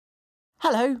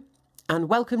Hello, and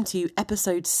welcome to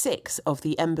episode 6 of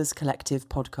the Embers Collective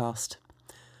podcast.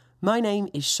 My name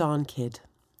is Sian Kidd,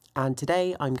 and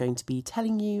today I'm going to be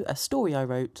telling you a story I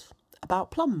wrote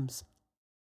about plums.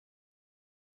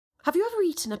 Have you ever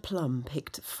eaten a plum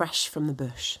picked fresh from the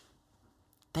bush?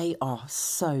 They are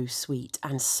so sweet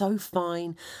and so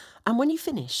fine, and when you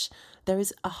finish, there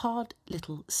is a hard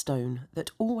little stone that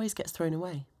always gets thrown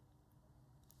away.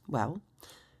 Well,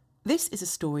 this is a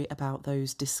story about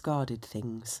those discarded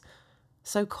things,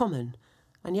 so common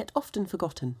and yet often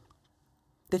forgotten.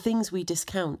 The things we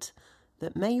discount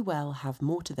that may well have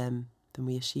more to them than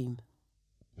we assume.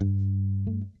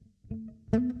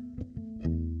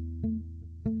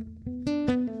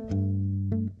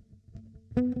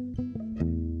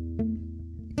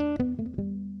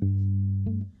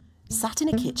 Sat in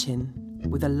a kitchen,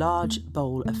 with a large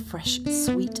bowl of fresh,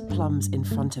 sweet plums in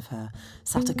front of her,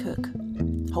 sat a cook,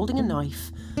 holding a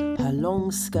knife, her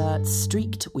long skirt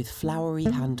streaked with flowery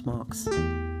hand marks.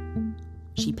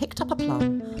 She picked up a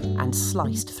plum and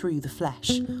sliced through the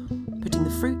flesh, putting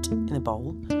the fruit in a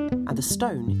bowl and the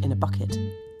stone in a bucket.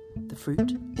 The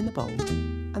fruit in the bowl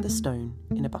and the stone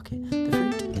in a bucket. The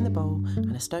fruit in the bowl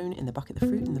and a stone in the bucket. The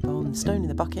fruit in the bowl and the stone in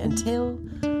the bucket, until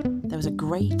there was a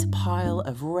great pile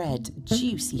of red,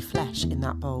 juicy flesh in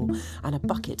that bowl and a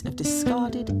bucket of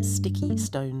discarded, sticky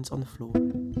stones on the floor.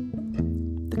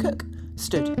 The cook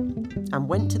stood and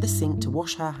went to the sink to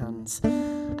wash her hands,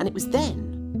 and it was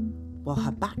then, while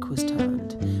her back was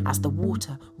turned, as the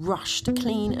water rushed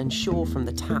clean and sure from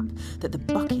the tap, that the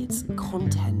bucket's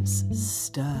contents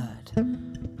stirred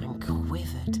and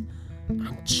quivered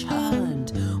and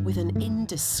churned with an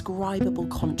indescribable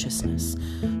consciousness,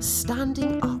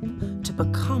 standing up to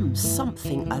become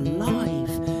something alive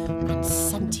and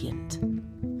sentient.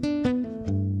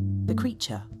 The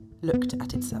creature looked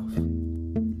at itself,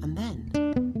 and then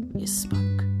it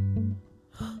spoke.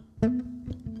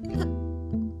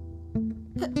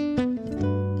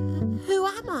 "Who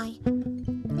am I?"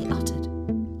 it uttered,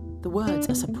 the words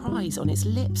a surprise on its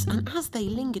lips, and as they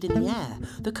lingered in the air,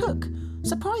 the cook,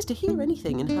 surprised to hear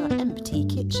anything in her empty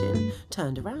kitchen,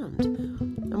 turned around,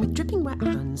 and with dripping wet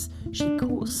hands she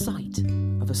caught sight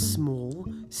of a small,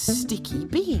 sticky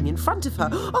being in front of her.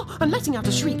 And letting out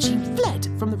a shriek, she fled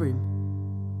from the room.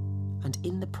 And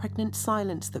in the pregnant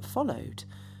silence that followed,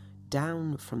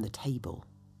 down from the table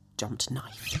jumped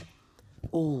Knife,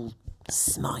 all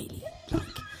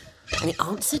smiley-like, and it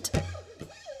answered,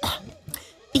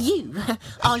 "You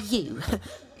are you.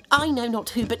 I know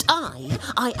not who, but I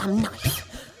am Knife.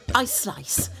 I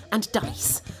slice and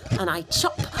dice, and I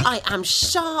chop. I am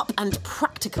sharp and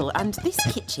practical, and this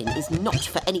kitchen is not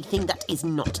for anything that is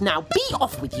not. Now be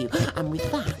off with you." And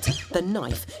with that, the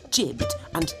knife jibbed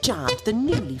and jabbed the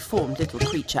newly formed little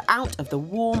creature out of the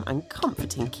warm and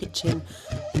comforting kitchen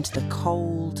into the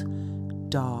cold,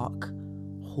 dark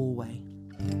hallway.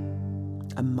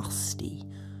 A musty,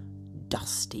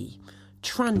 dusty,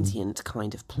 transient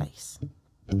kind of place.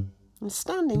 And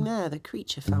standing there, the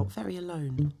creature felt very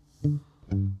alone.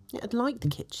 It had liked the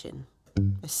kitchen,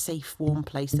 a safe, warm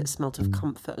place that smelt of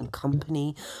comfort and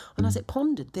company, and as it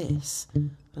pondered this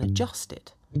and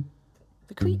adjusted,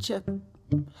 the creature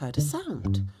heard a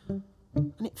sound,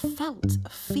 and it felt a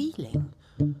feeling.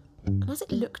 And as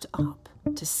it looked up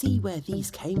to see where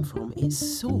these came from, it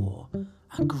saw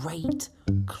a great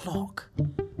clock,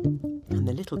 and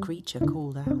the little creature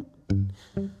called out,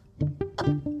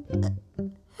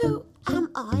 "Who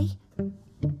am I?"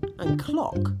 And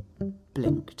Clock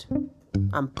blinked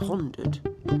and pondered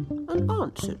and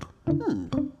answered,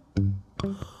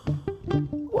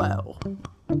 "Well,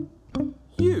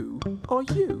 you are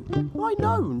you. I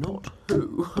know not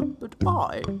who, but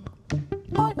I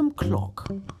am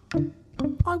Clock.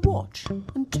 I watch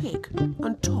and tick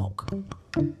and talk.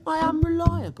 I am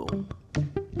reliable,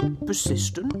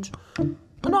 persistent,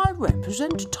 and I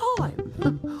represent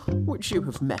time, which you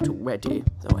have met already,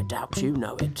 though I doubt you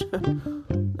know it.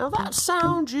 Now that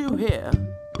sound you hear,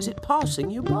 is it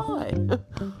passing you by?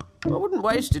 I wouldn't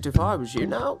waste it if I was you.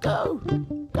 Now go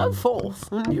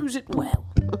forth and use it well."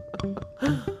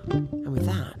 And with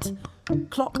that,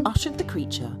 Clock ushered the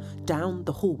creature down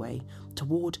the hallway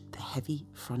toward the heavy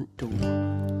front door.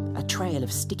 A trail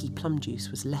of sticky plum juice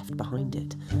was left behind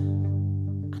it,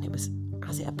 and it was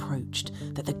as it approached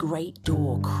that the great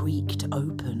door creaked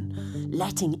open,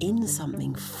 letting in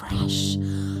something fresh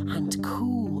and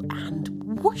cool and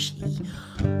whooshy,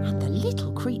 and the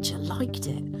little creature liked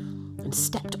it and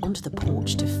stepped onto the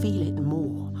porch to feel it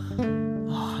more.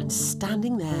 And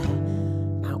standing there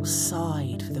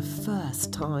outside for the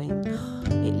first time,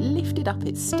 it lifted up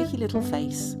its sticky little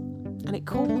face and it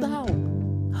called out,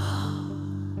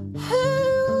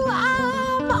 "Who am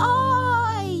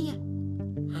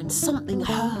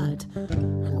heard,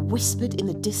 and whispered in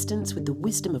the distance with the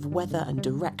wisdom of weather and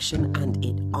direction, and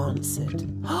it answered.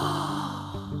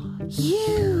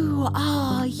 You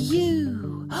are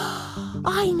you.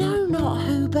 I know not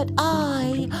who, but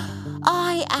I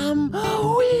am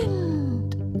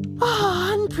wind.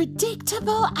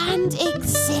 Unpredictable and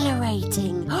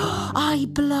exhilarating. I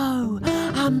blow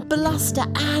and bluster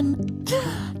and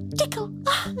tickle.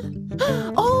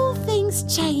 All things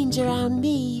change around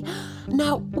me.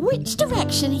 Now, which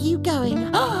direction are you going?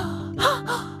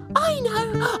 I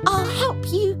know, I'll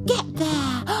help you get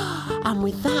there. And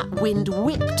with that, Wind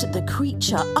whipped the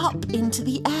creature up into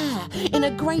the air in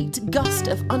a great gust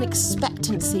of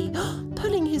unexpectancy,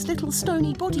 pulling his little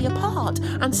stony body apart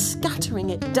and scattering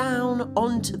it down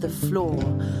onto the floor.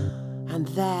 And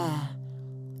there,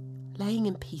 laying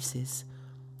in pieces,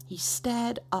 he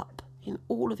stared up in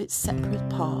all of its separate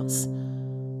parts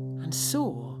and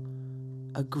saw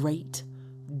a great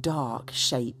dark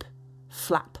shape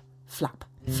flap, flap,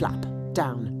 flap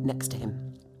down next to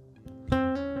him.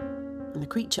 And the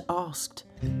creature asked,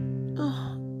 who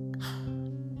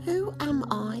am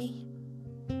I?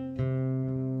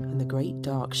 And the great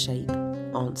dark shape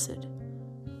answered,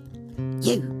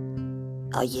 You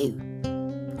are you.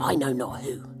 I know not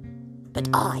who, but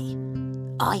I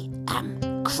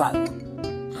am Crow,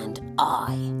 and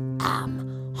I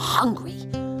am hungry.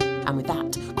 And with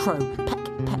that, Crow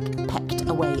pecked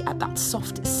away at that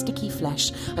soft, sticky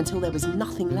flesh until there was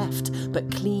nothing left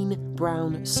but clean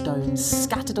brown stones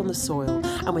scattered on the soil.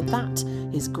 And with that,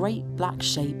 his great black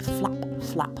shape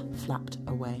flapped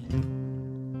away.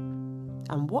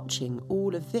 And watching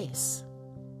all of this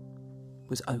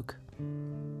was Oak,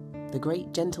 the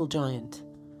great gentle giant.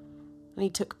 And he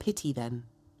took pity then,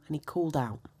 and he called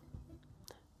out,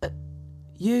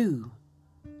 You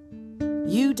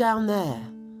down there.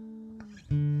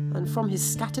 And from his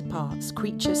scattered parts,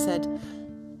 Creature said,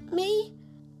 Me?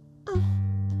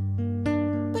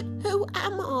 But who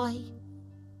am I?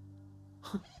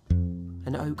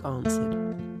 And Oak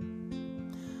answered,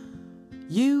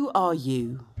 You are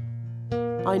you.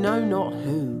 I know not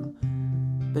who,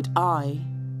 but I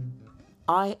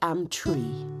am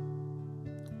Tree.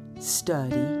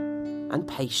 Sturdy and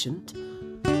patient,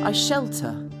 I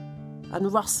shelter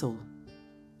and rustle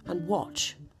and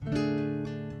watch.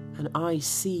 And I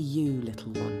see you,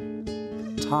 little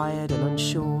one, tired and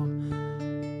unsure.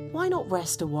 Why not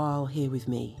rest a while here with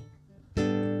me?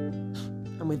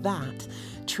 And with that,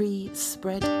 Tree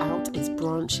spread out its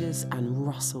branches and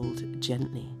rustled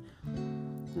gently.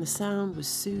 And the sound was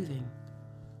soothing.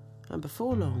 And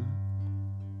before long,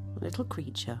 the little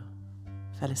creature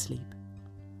fell asleep.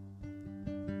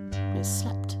 And it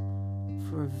slept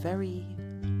for a very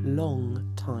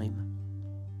long time.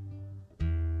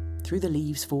 Through the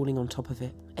leaves falling on top of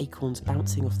it, acorns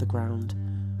bouncing off the ground.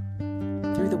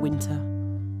 Through the winter,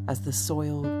 as the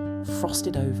soil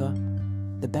frosted over,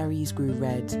 the berries grew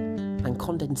red and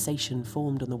condensation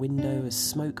formed on the window as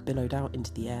smoke billowed out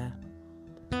into the air.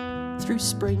 Through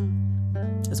spring,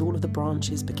 as all of the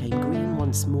branches became green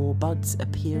once more, buds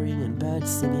appearing and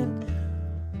birds singing.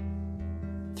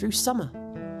 Through summer,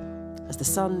 as the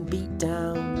sun beat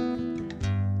down,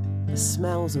 the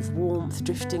smells of warmth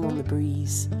drifting on the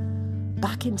breeze.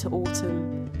 Back into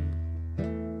autumn,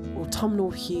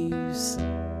 autumnal hues,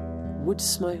 wood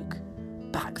smoke,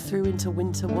 back through into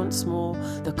winter once more,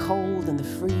 the cold and the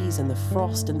freeze and the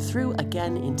frost, and through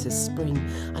again into spring.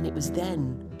 And it was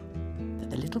then that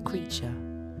the little creature,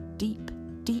 deep,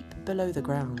 deep below the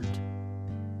ground,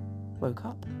 woke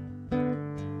up.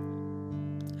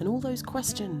 And all those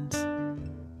questions,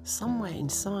 somewhere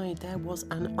inside there was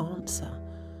an answer.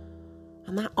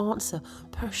 And that answer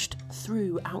pushed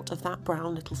through out of that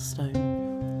brown little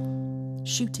stone,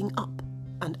 shooting up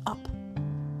and up,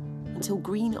 until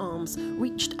green arms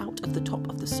reached out of the top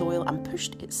of the soil and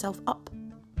pushed itself up.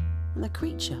 And the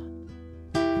creature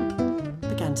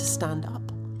began to stand up,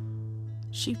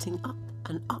 shooting up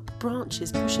and up,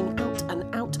 branches pushing out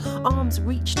and out, arms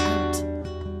reached out,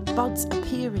 buds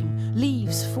appearing,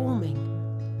 leaves forming.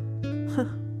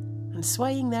 And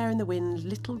swaying there in the wind,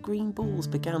 little green balls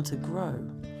began to grow.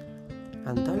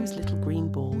 And those little green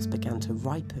balls began to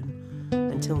ripen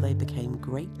until they became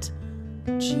great,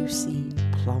 juicy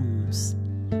plums.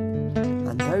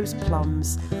 And those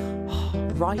plums,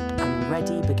 ripe and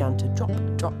ready, began to drop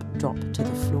to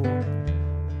the floor.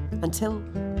 Until,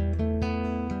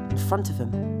 in front of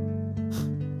him,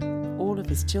 all of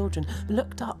his children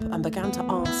looked up and began to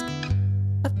ask,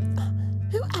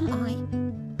 Who am I?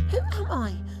 Who am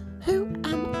I? Who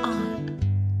am I?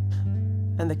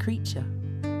 And the creature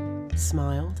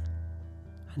smiled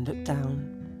and looked down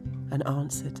and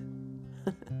answered,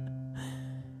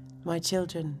 My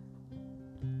children,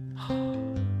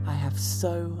 I have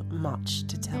so much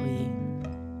to tell you.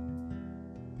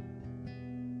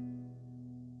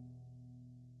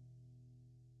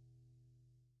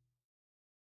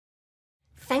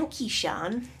 Thank you,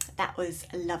 Sian. That was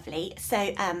lovely.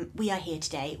 So we are here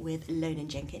today with Lonan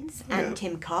Jenkins and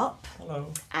Tim Karp.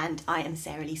 Hello. And I am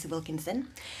Sarah Lisa Wilkinson.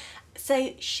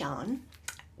 So, Sian,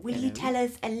 will you tell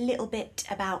us a little bit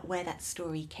about where that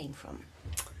story came from?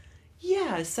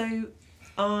 Yeah, so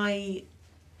I,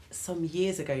 some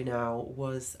years ago now,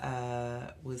 was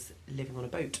living on a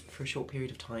boat for a short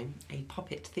period of time, a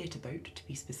puppet theatre boat to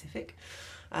be specific,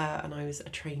 and I was a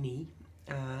trainee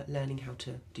learning how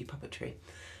to do puppetry.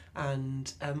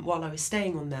 And while I was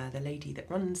staying on there, the lady that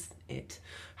runs it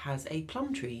has a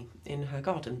plum tree in her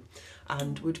garden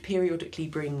and would periodically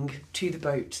bring to the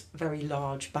boat very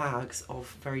large bags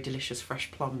of very delicious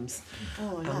fresh plums.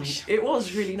 Oh, lush. It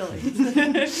was really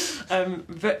nice.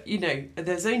 But, you know,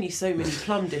 there's only so many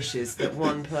plum dishes that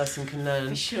one person can learn.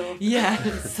 For sure. Yeah,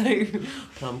 so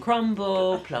plum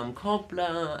crumble, plum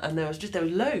cobbler, and there were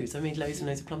loads. I made loads and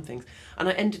loads of plum things. And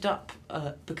I ended up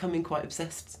becoming quite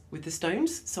obsessed with the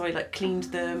stones. So I cleaned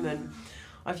them, and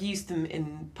I've used them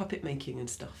in puppet making and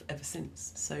stuff ever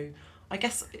since. So I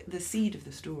guess the seed of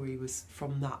the story was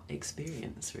from that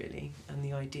experience, really, and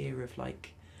the idea of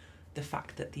the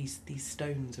fact that these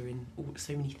stones are in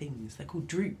so many things. They're called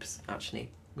drupes, actually.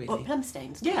 Really. What, plum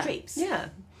stones? Yeah. Drupes? Yeah.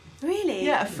 Really?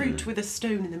 Yeah, a fruit with a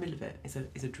stone in the middle of it is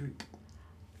a drupe.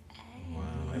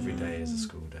 Wow, every day is a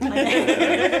school day.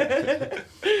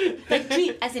 But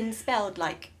droop as in spelled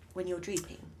like when you're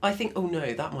drooping? I think,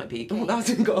 that might be,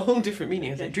 that's got a whole different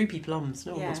meaning. It's like droopy plums.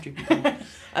 No one wants droopy plums.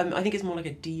 I think it's more like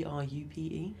a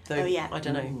DRUPE. Though, I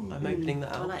don't know. Ooh. I'm opening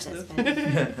that out. I like that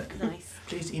spelling. Nice.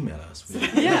 Please email us with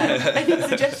any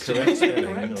suggestions. correct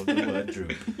spelling of the word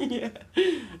droop. Yeah.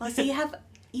 Oh, so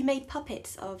you made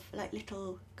puppets of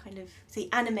little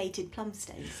animated plum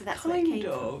stones. So that's where it came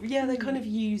from. Yeah, they're kind of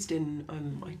used in,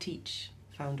 I teach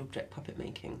found object puppet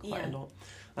making quite a lot.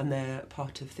 And they're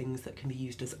part of things that can be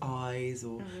used as eyes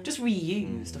or just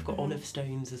reused. I've got olive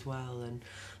stones as well, and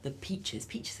the peaches.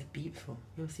 Peaches are beautiful.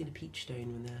 You've ever seen a peach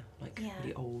stone when they're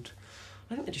really old?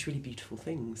 I think they're just really beautiful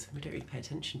things. We don't really pay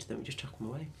attention to them. We just chuck them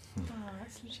away. Oh,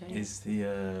 that's a shame. Is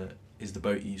the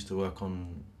boat you used to work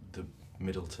on the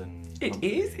Middleton? It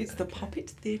company? is. It's the Puppet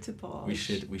Theatre Barge. We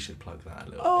should plug that a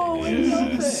little Oh, bit. I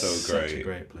love it. So great. Such a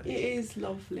great place. It is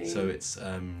lovely. So it's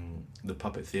the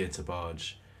Puppet Theatre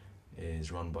Barge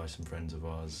is run by some friends of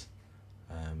ours.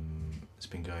 It's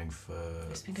been going for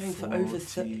over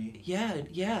 30. I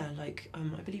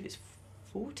believe it's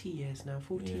 40 years now.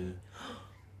 40,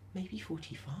 maybe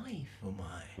 45. Oh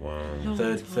my! Wow.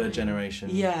 Third generation.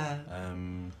 Yeah.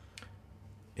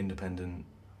 Independent.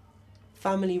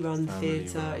 Family-run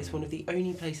theatre. It's one of the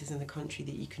only places in the country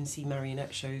that you can see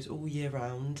marionette shows all year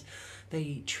round.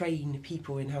 They train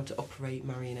people in how to operate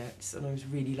marionettes, and I was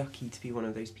really lucky to be one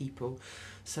of those people.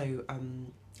 So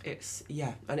it's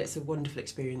a wonderful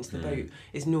experience. The boat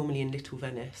is normally in Little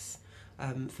Venice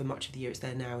for much of the year. It's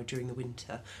there now during the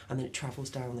winter, and then it travels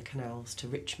down the canals to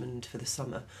Richmond for the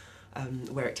summer.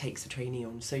 Where it takes the trainee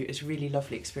on. So it's a really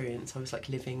lovely experience. I was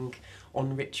living on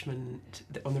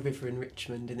the river in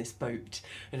Richmond in this boat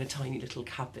in a tiny little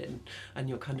cabin, and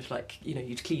you're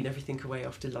you'd clean everything away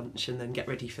after lunch and then get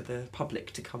ready for the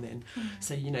public to come in.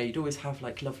 So you'd always have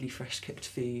lovely fresh cooked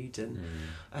food,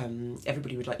 and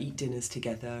everybody would eat dinners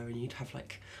together, and you'd have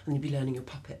and you'd be learning your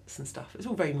puppets and stuff. It was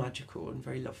all very magical and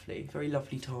very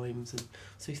lovely times, and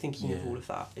so thinking of all of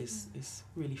that is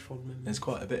really fond memories. There's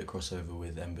quite a bit of crossover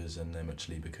with Embers and them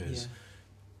actually, because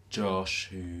Josh,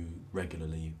 who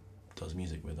regularly does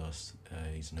music with us,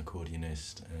 he's an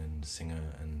accordionist and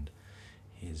singer, and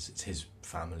it's his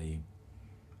family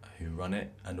who run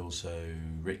it, and also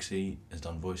Rixie has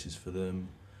done voices for them.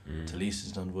 Talise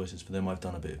has done voices for them. I've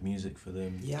done a bit of music for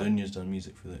them. Dunya's done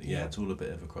music for them. It's all a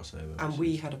bit of a crossover. And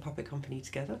we had a puppet company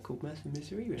together called Mirth and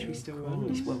Misery, which we still run.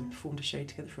 We performed a show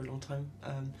together for a long time.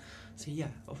 And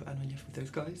I lived with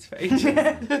those guys for ages.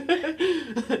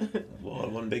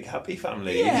 One big happy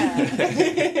family. Yeah.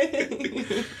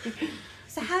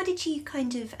 So how did you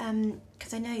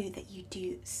because I know that you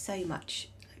do so much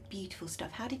beautiful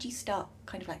stuff. How did you start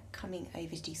coming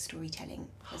over to do storytelling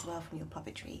as well from your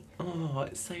puppetry? Oh,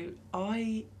 so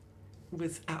I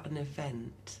was at an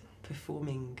event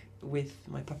performing with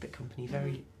my puppet company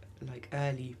very like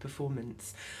early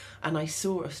performance, and I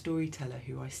saw a storyteller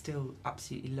who I still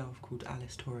absolutely love called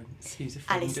Alice Torrance, who's a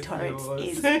friend Alice of Torrance yours.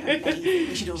 is amazing.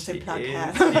 We should also plug her.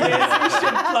 Yes, we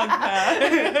should plug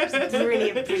her. She's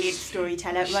a brilliant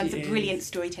storyteller. Runs She a brilliant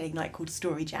storytelling night called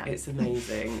Story Jam. It's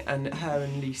amazing, and her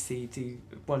and Lucy do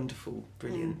wonderful,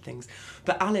 brilliant things.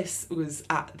 But Alice was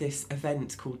at this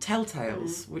event called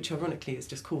Telltales, which ironically is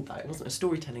just called that. It wasn't a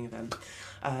storytelling event.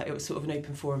 It was sort of an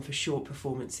open forum for short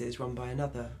performances run by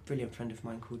another brilliant friend of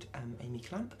mine called Amy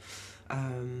Clamp,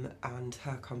 and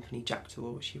her company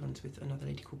Jackdaw, which she runs with another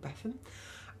lady called Bethan.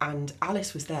 And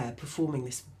Alice was there performing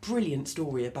this brilliant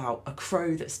story about a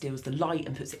crow that steals the light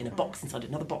and puts it in a box inside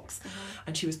another box.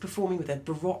 And she was performing with a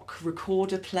Baroque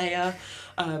recorder player.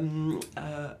 And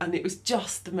it was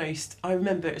just the most... I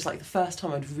remember it was like the first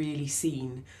time I'd really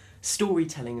seen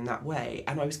storytelling in that way.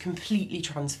 And I was completely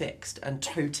transfixed and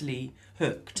totally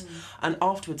hooked. And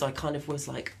afterwards I kind of was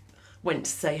like, went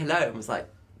to say hello and was like,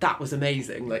 that was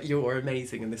amazing. Like, you're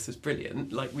amazing and this was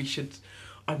brilliant. Like, we should...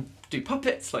 do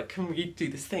puppets, like, can we do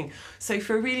this thing? So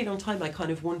for a really long time I kind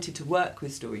of wanted to work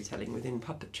with storytelling within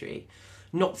puppetry,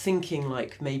 not thinking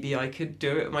like maybe I could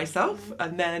do it myself.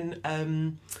 And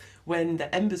then when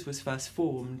the Embers was first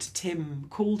formed, Tim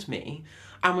called me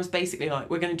and was basically like,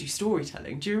 we're going to do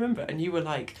storytelling, do you remember? And you were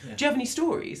like, do you have any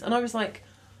stories? And I was like,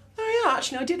 oh yeah,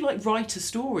 actually I did like write a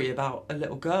story about a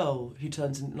little girl who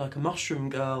turns into like a mushroom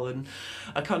girl, and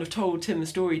I kind of told Tim the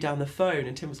story down the phone,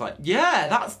 and Tim was like,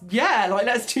 like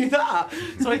let's do that.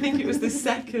 So I think it was the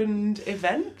second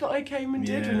event that I came and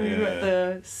did when we were at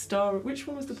the Star, which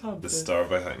one was the pub? The Star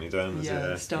by Hackney Downs.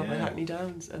 The Star by Hackney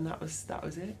Downs, and that was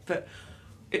it. But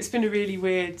it's been a really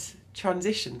weird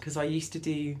transition because I used to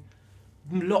do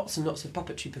lots and lots of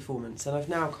puppetry performance, and I've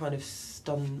now kind of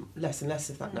done less and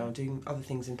less of that now, doing other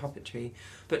things in puppetry,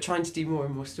 but trying to do more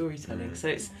and more storytelling. So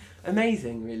it's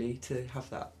amazing really to have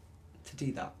that, to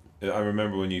do that. I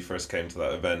remember when you first came to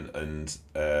that event,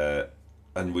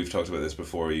 and we've talked about this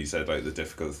before, you said like the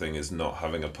difficult thing is not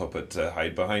having a puppet to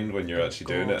hide behind when you're actually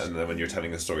doing it, and then when you're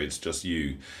telling a story it's just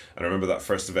you. And I remember that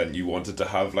first event you wanted to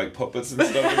have like puppets and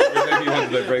stuff and everything, you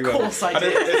wanted to bring them. Of course I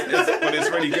did. But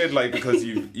it's really good, like, because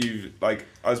you've like,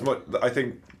 as much, I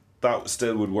think that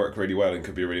still would work really well and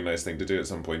could be a really nice thing to do at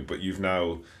some point, but you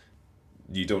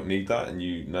don't need that, and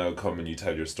you now come and you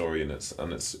tell your story, and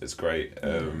it's great.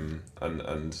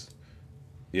 And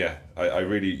yeah, I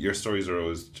really, your stories are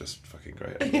always just fucking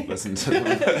great. I love listening to them.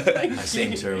 I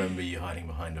seem to remember you hiding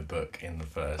behind a book in the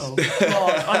first. Oh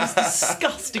God, I was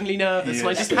disgustingly nervous, and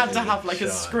I just had to have like shy. a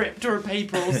script or a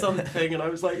paper or something, and I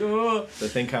was like, oh. But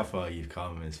think how far you've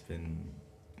come. It's been,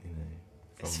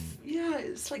 from...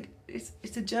 It's like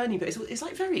it's a journey, but it's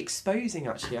like very exposing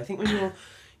actually. I think when you're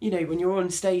when you're on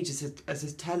stage as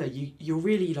a teller, you're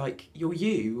really like, you're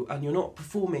you, and you're not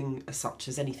performing as such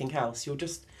as anything else. You're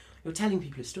telling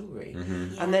people a story,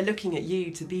 and they're looking at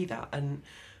you to be that. And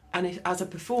as a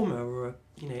performer or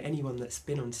anyone that's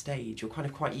been on stage, you're kind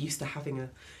of quite used to having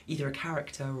either a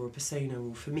character or a persona,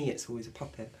 or for me it's always a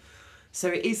puppet.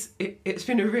 So it's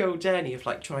been a real journey of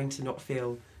like trying to not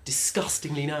feel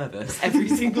disgustingly nervous every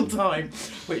single time,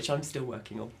 which I'm still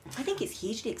working on. I think it's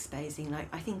hugely exposing. Like,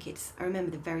 I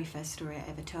remember the very first story I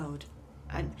ever told,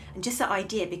 and just that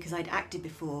idea, because I'd acted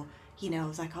before, I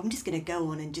was like, I'm just going to go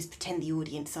on and just pretend the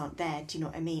audience aren't there, do you know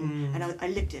what I mean? And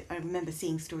I remember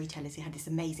seeing storytellers who had this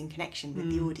amazing connection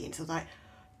with the audience. I was like,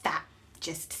 that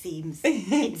just seems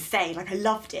insane. Like, I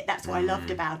loved it. That's what I loved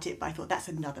about it, but I thought, that's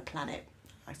another planet.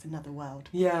 That's another world.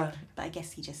 Yeah. But I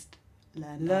guess you just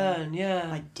learn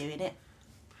by doing it.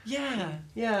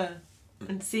 Yeah.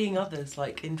 And seeing others,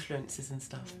 like influences and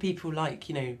stuff. People like,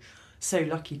 so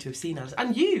lucky to have seen Alice.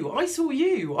 And I saw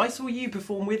you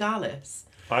perform with Alice.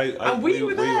 And we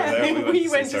were there. We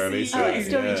went to see you.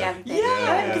 Story Jam.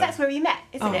 Yeah. Because that's where we met,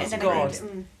 isn't it? Oh, God.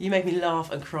 You made me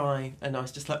laugh and cry, and I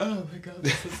was just like, oh my God,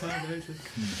 this is so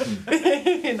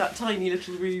amazing. In that tiny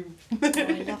little room.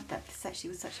 I loved that. It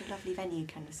was such a lovely venue,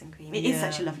 Canvas and Cream. It is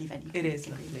such a lovely venue. It is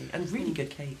lovely. And really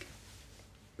good cake.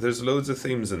 There's loads of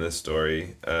themes in this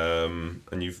story,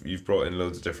 and you've brought in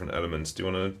loads of different elements. Do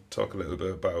you want to talk a little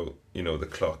bit about, the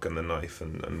clock and the knife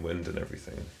and wind and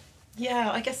everything?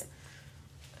 Yeah, I guess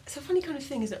it's a funny kind of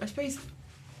thing, isn't it? I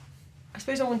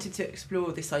suppose I wanted to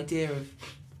explore this idea of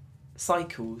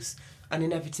cycles and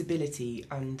inevitability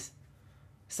and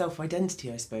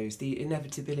self-identity, I suppose. The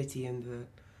inevitability and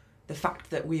the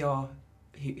fact that we are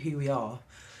who we are.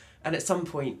 And at some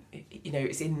point,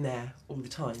 it's in there all the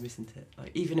time, isn't it?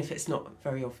 Like, even if it's not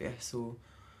very obvious, or,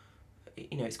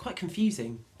 it's quite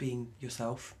confusing being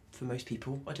yourself for most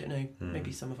people. I don't know,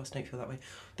 maybe some of us don't feel that way.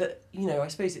 But, I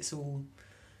suppose it's all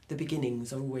the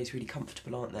beginnings are always really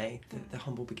comfortable, aren't they? The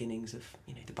humble beginnings of,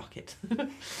 the bucket.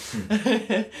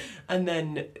 And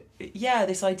then,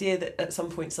 this idea that at some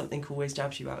point something always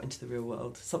jabs you out into the real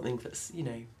world, something that's,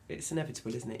 it's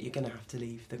inevitable, isn't it? You're going to have to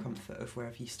leave the comfort of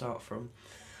wherever you start from.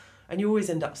 And you always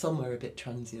end up somewhere a bit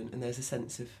transient, and there's a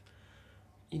sense of,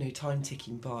 time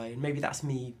ticking by. And maybe that's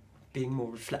me being more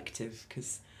reflective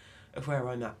because of where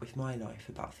I'm at with my life,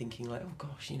 about thinking like, oh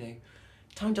gosh,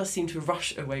 time does seem to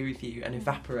rush away with you and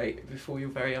evaporate before your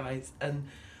very eyes. And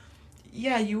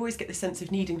you always get the sense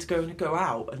of needing to go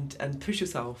out and push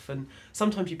yourself. And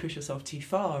sometimes you push yourself too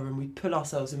far, and we pull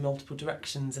ourselves in multiple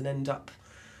directions and end up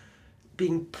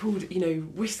being pulled,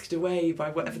 whisked away by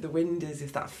whatever the wind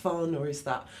is that fun or is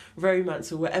that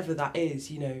romance or whatever that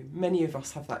is, many of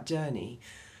us have that journey.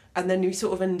 And then we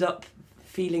sort of end up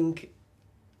feeling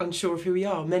unsure of who we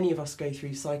are. Many of us go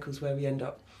through cycles where we end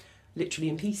up literally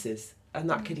in pieces, and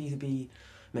that could either be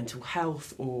mental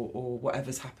health or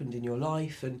whatever's happened in your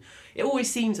life. And it always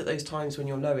seems at those times when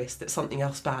you're lowest that something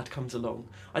else bad comes along.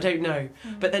 I don't know.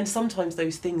 But then sometimes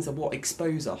those things are what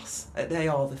expose us. They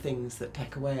are the things that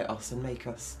peck away at us and make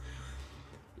us,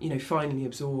 finally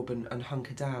absorb and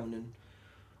hunker down. And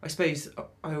I suppose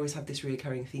I always have this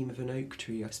reoccurring theme of an oak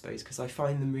tree, I suppose, because I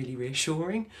find them really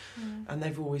reassuring. And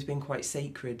they've always been quite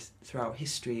sacred throughout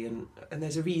history. And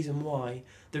there's a reason why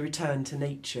the return to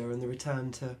nature and the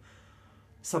return to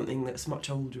something that's much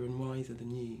older and wiser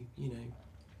than you,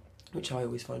 which I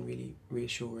always find really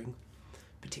reassuring,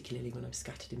 particularly when I'm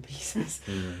scattered in pieces.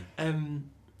 And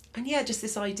just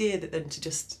this idea that then to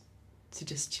just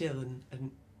chill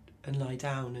and lie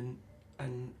down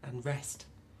and rest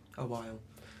a while.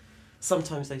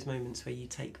 Sometimes those moments where you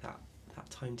take that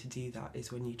time to do that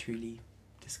is when you truly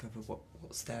discover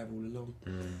what's there all along.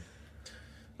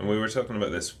 And we were talking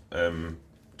about this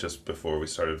just before we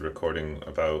started recording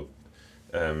about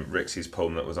Rixie's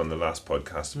poem that was on the last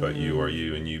podcast about you or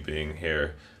you and you being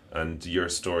here, and your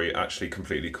story actually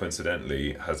completely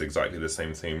coincidentally has exactly the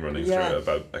same theme running through it,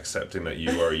 about accepting that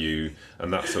you are you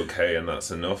and that's okay and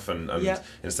that's enough, and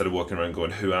instead of walking around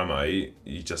going who am I,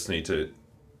 you just need to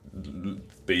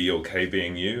be okay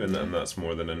being you, and that's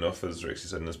more than enough, as Rixie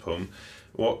said in his poem.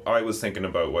 What I was thinking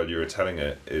about while you were telling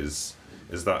it is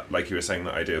that, like you were saying,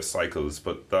 that idea of cycles,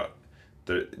 but that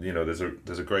there's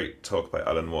a great talk by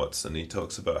Alan Watts, and he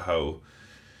talks about how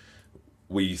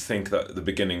we think that the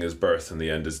beginning is birth and the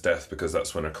end is death because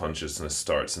that's when our consciousness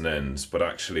starts and ends, but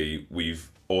actually we've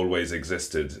always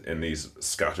existed in these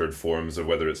scattered forms, or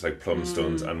whether it's like plum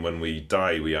stones, and when we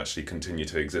die we actually continue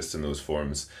to exist in those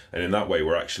forms, and in that way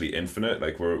we're actually infinite,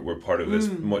 like we're part of this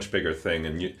much bigger thing.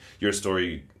 And your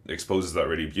story exposes that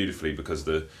really beautifully, because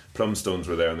the plum stones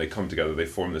were there and they come together, they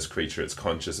form this creature, it's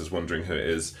conscious, is wondering who it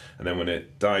is, and then when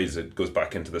it dies it goes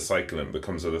back into the cycle and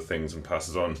becomes other things and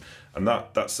passes on. And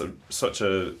that's such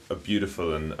a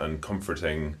beautiful and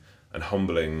comforting and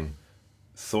humbling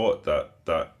thought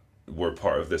that we're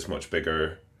part of this much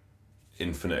bigger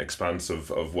infinite expanse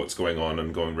of what's going on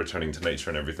and returning to nature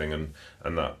and everything,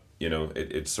 and that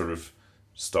it sort of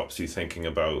stops you thinking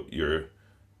about your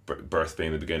birth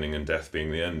being the beginning and death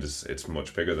being the end. It's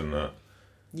much bigger than that.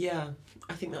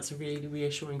 I think that's a really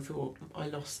reassuring thought. I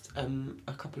lost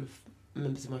a couple of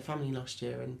members of my family last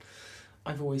year, and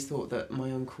I've always thought that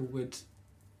my uncle would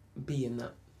be in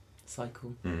that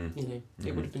cycle. It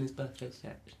would have been his birthday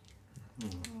today.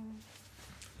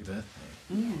 Happy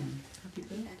birthday. Happy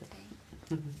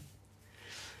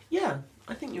birthday.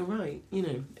 I think you're right.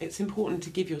 It's important to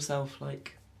give yourself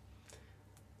like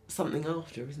something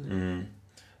after, isn't it?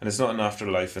 And it's not an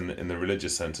afterlife in the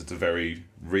religious sense. It's a very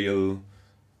real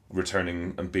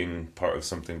returning and being part of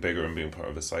something bigger and being part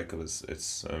of a cycle.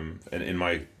 It's in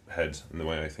my head and the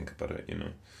way I think about it,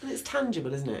 And it's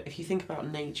tangible, isn't it? If you think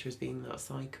about nature as being that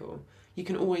cycle, you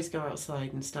can always go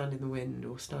outside and stand in the wind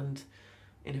or stand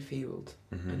in a field,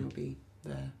 and it'll be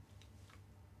there.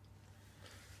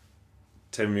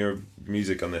 Tim, your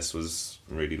music on this was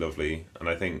really lovely, and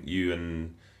I think you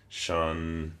and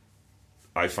Sean,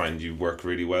 I find you work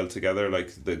really well together.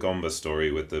 Like the Gomba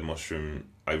story with the mushroom,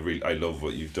 I love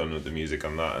what you've done with the music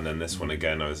on that, and then this one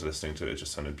again, I was listening to it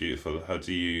just sounded beautiful. How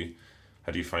do you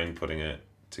find putting it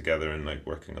together and like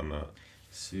working on that?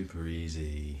 Super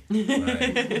easy.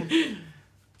 Like,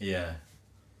 yeah.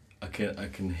 I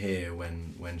can hear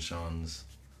when Sean's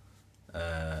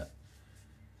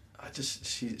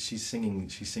she's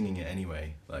singing it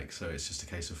anyway, like, so it's just a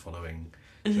case of following.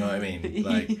 Do you know what I mean?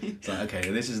 Like, it's like,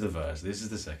 okay, this is the verse, this is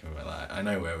the second verse, like, I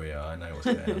know where we are, I know what's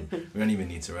going on. We don't even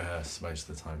need to rehearse most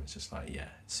of the time. It's just like, it's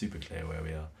super clear where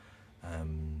we are.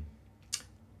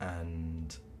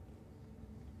 And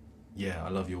Yeah, I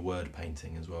love your word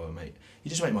painting as well, mate. You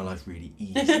just make my life really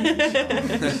easy.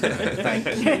 Thank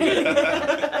you.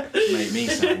 Make me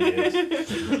sound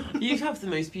good. You have the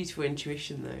most beautiful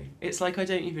intuition, though. It's like I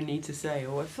don't even need to say,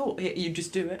 "Oh, I thought you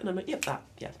just do it," and I'm like, "Yep,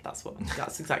 that's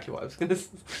exactly what I was gonna."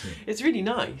 It's really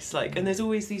nice, like, and there's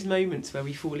always these moments where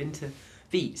we fall into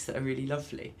beats that are really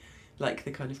lovely, like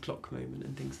the kind of clock moment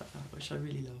and things like that, which I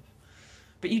really love.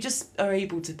 But you just are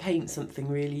able to paint something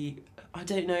really. I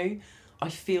don't know. I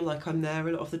feel like I'm there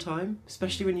a lot of the time,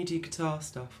 especially when you do guitar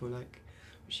stuff or like,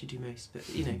 which you do most, but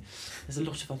you know, there's a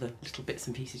lot of other little bits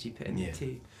and pieces you put in there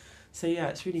too. So yeah,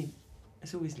 it's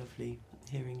always lovely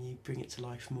hearing you bring it to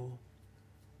life more.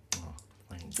 Oh,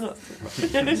 thanks. Oh.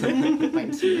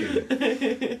 Thanks to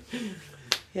you.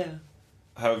 Yeah.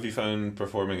 How have you found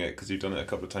performing it? Because you've done it a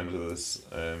couple of times with us.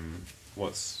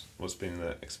 What's been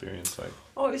the experience like?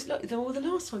 Oh, it was like the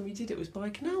last time we did it was by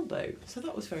a canal boat, so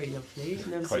that was very lovely.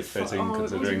 And there was Quite this fitting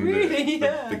considering really,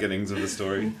 the beginnings of the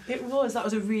story. It was. That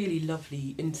was a really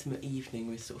lovely, intimate evening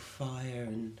with sort of fire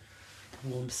and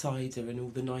warm cider and all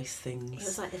the nice things. It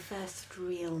was like the first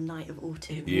real night of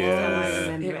autumn. It Yeah. was. I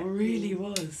remember It really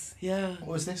was. Yeah. What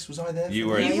was this? Was I there? You for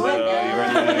were. this? You weren't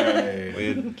there. We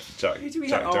had Jack Who do we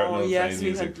Jack have? Dartnell Oh yes, playing we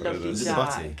music had with lovely us. The Jack.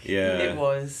 Butty. Yeah. It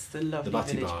was the lovely The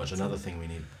Butty village Barge, butty. another thing we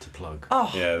need to plug.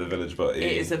 Oh, Yeah, the Village Butty.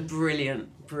 it is a brilliant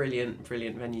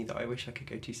venue that I wish I could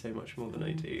go to so much more than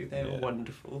I do. They're Yeah.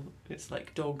 wonderful. It's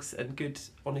like dogs and good,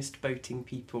 honest boating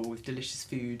people with delicious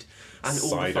food and all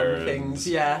the Cider fun things.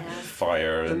 and Yeah.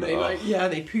 Fire And they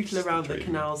they pootle it's around the the dream.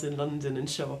 canals in London and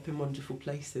show up in wonderful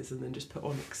places and then just put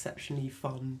on exceptionally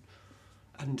fun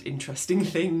and interesting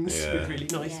things Yeah. with really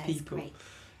nice Yeah, it's people. great.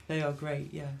 They are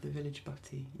great, yeah, the Village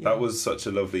Butty. Yeah. That was such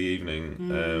a lovely evening,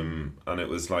 Mm. and it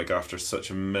was like after such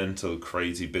a mental,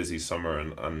 crazy, busy summer,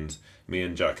 and me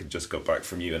and Jack had just got back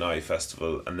from U&I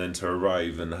Festival, and then to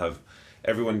arrive and have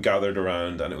everyone gathered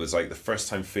around, and it was like the first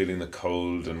time feeling the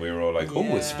cold, and we were all like,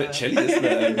 "Oh, it's a bit Yeah. chilly, isn't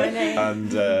it?" I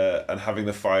know. And having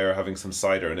the fire, having some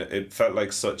cider, and it felt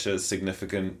like such a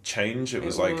significant change. It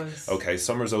was like, okay,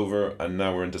 summer's over, and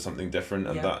now we're into something different,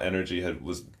 and Yeah. that energy had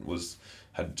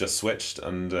just switched,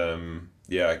 and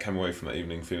I came away from that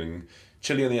evening feeling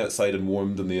chilly on the outside and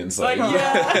warmed on the inside.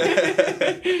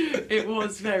 It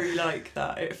was very like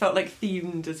that. It felt like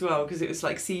themed as well because it was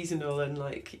like seasonal and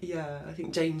like I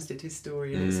think James did his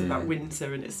story and it's about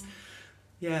winter and it's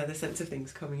the sense of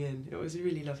things coming in. It was a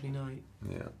really lovely night.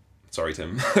 Yeah. Sorry,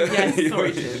 Tim. Yes,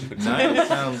 sorry, Tim. No, it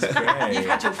sounds great. You've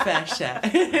had your fair share.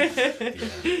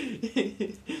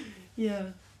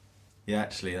 Yeah. Yeah,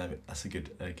 actually, that's a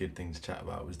good thing to chat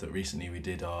about. Was that recently we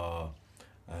did our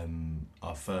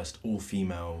first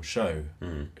all-female show.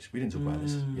 Which we didn't talk about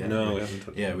this yet. No, we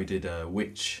haven't. Yeah, we did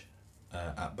Witch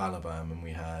at Balabam, and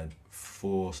we had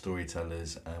 4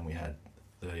 storytellers, and we had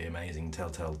the amazing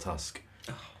Telltale Tusk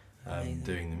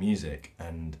doing the music,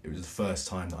 and it was the first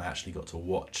time that I actually got to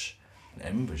watch an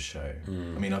Embers show.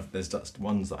 I mean, there's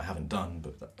ones that I haven't done,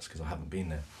 but that's because I haven't been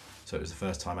there. So it was the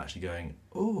first time actually going,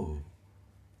 oh,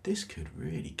 this could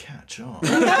really catch on.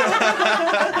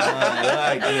 I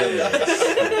like this.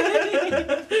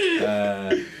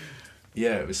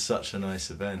 It was such a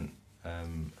nice event. I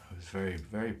was very,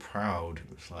 very proud. It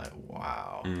was like,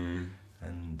 wow. And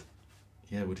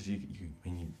what did you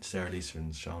Sarah Lisa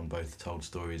and Sean both told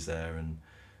stories there, and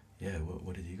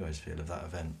what did you guys feel of that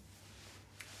event?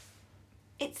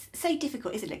 It's so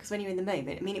difficult, isn't it? Because when you're in the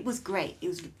moment, I mean, it was great. It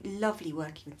was lovely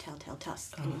working with Telltale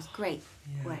Tusk, and it was great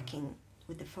working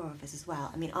with the 4 of us as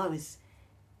well. I mean, I was,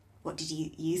 what did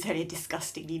you use earlier?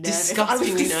 Disgustingly nervous.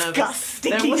 Disgustingly nervous.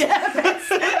 Disgustingly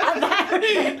nervous. And I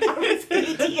was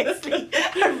hideously,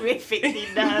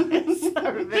 horrifically nervous. I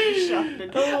remember Sean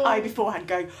and I beforehand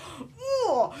going,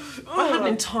 I had an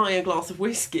entire glass of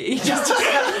whiskey.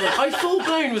 I full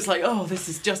blown was like, oh, this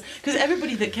is just because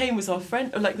everybody that came was our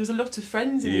friend. Like there was a lot of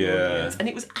friends in the audience, and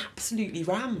it was absolutely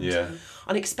rammed,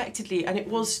 unexpectedly, and it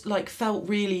was like felt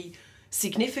really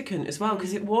significant as well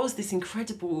because it was this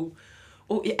incredible.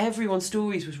 Everyone's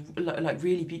stories was like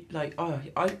really I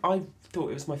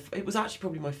thought it was actually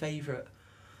probably my favourite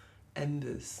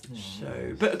Embers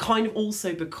show, but kind of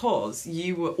also because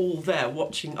you were all there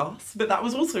watching us, but that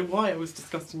was also why I was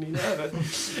disgustingly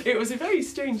nervous. It was a very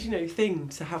strange thing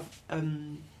to have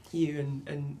you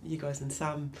and you guys and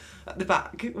Sam at the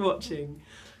back watching.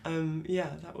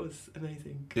 That was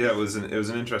amazing. It was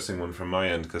an interesting one from my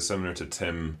end because similar to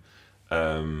Tim,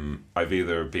 I've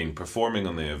either been performing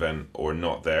on the event or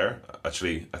not there.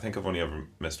 Actually, I think I've only ever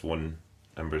missed one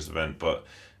Embers event, but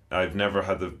I've never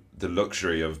had the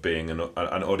luxury of being an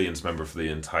audience member for the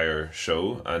entire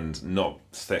show and not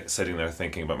sitting there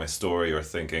thinking about my story or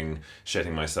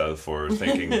shitting myself or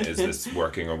thinking is this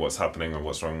working or what's happening or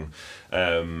what's wrong,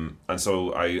 and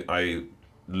so I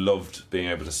loved being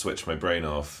able to switch my brain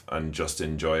off and just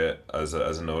enjoy it as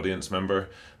an audience member.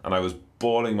 And I was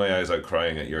bawling my eyes out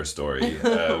crying at your story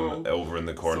over in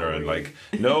the corner. Sorry. And like,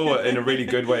 no, in a really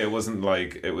good way. It wasn't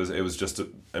like, it was just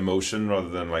emotion rather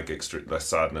than like extra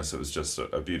sadness. It was just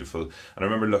a beautiful, and I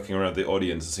remember looking around the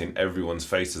audience and seeing everyone's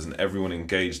faces and everyone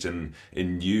engaged in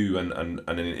you and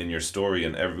in your story,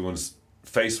 and everyone's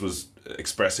face was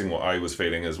expressing what I was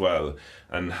feeling as well,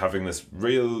 and having this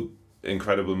real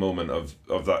incredible moment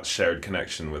of that shared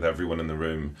connection with everyone in the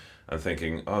room, and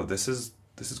thinking, oh, this is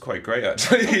quite great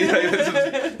actually. Like,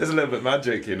 this is a little bit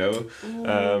magic, you know.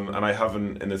 And I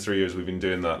haven't, in the 3 years we've been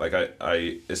doing that, like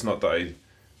I it's not that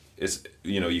it's,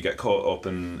 you know, you get caught up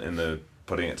in the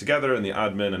putting it together and the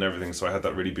admin and everything, so I had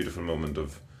that really beautiful moment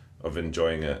of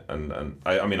enjoying it, and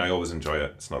I mean I always enjoy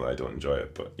it. It's not that I don't enjoy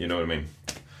it, but you know what I mean.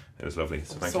 It was lovely.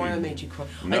 So thank you. Sorry I made you cry.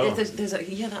 No. That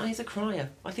is a crier.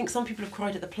 I think some people have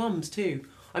cried at the Plums too.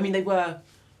 I mean, they were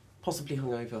possibly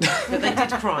hungover, but they did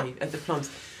cry at the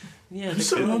Plums. Yeah, I'm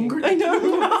so hungry. I know.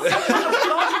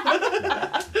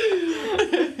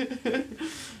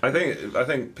 I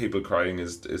think people crying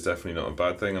is definitely not a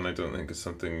bad thing, and I don't think it's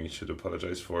something you should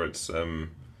apologise for. It's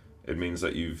it means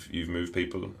that you've moved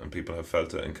people, and people have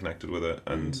felt it and connected with it,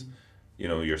 and you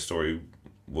know, your story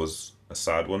was a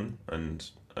sad one,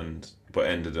 but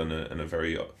ended in a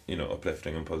very, you know,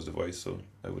 uplifting and positive way. So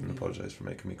I wouldn't apologise for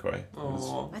making me cry. I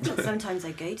thought sometimes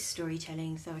I go to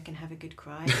storytelling so I can have a good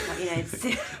cry. Like, you know, it's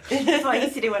what I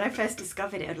used to do when I first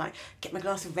discovered it. I'd like get my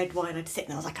glass of red wine, I'd sit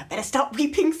and I was like, I better start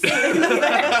weeping soon.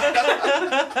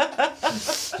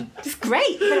 It's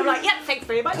great. But I'm like, yep, thanks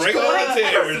very much. Bring on the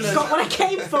tears. Got what I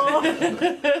came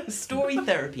for. Story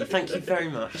therapy. Thank you very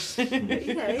much.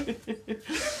 You know.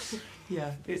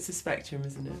 Yeah, it's a spectrum,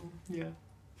 isn't it? Yeah.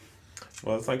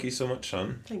 Well, thank you so much,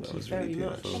 Sean. Thank That you was very really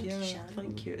much. beautiful. Yeah, Sean.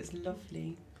 thank you. It's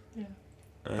lovely. Yeah.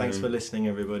 Thanks for listening,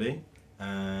 everybody,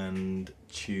 and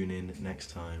tune in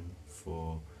next time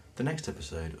for the next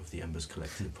episode of the Embers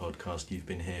Collective podcast. You've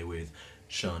been here with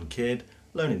Sean Kidd,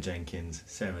 Lona Jenkins,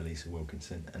 Sarah Lisa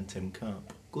Wilkinson, and Tim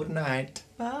Carp. Good night.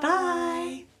 Bye.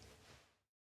 Bye.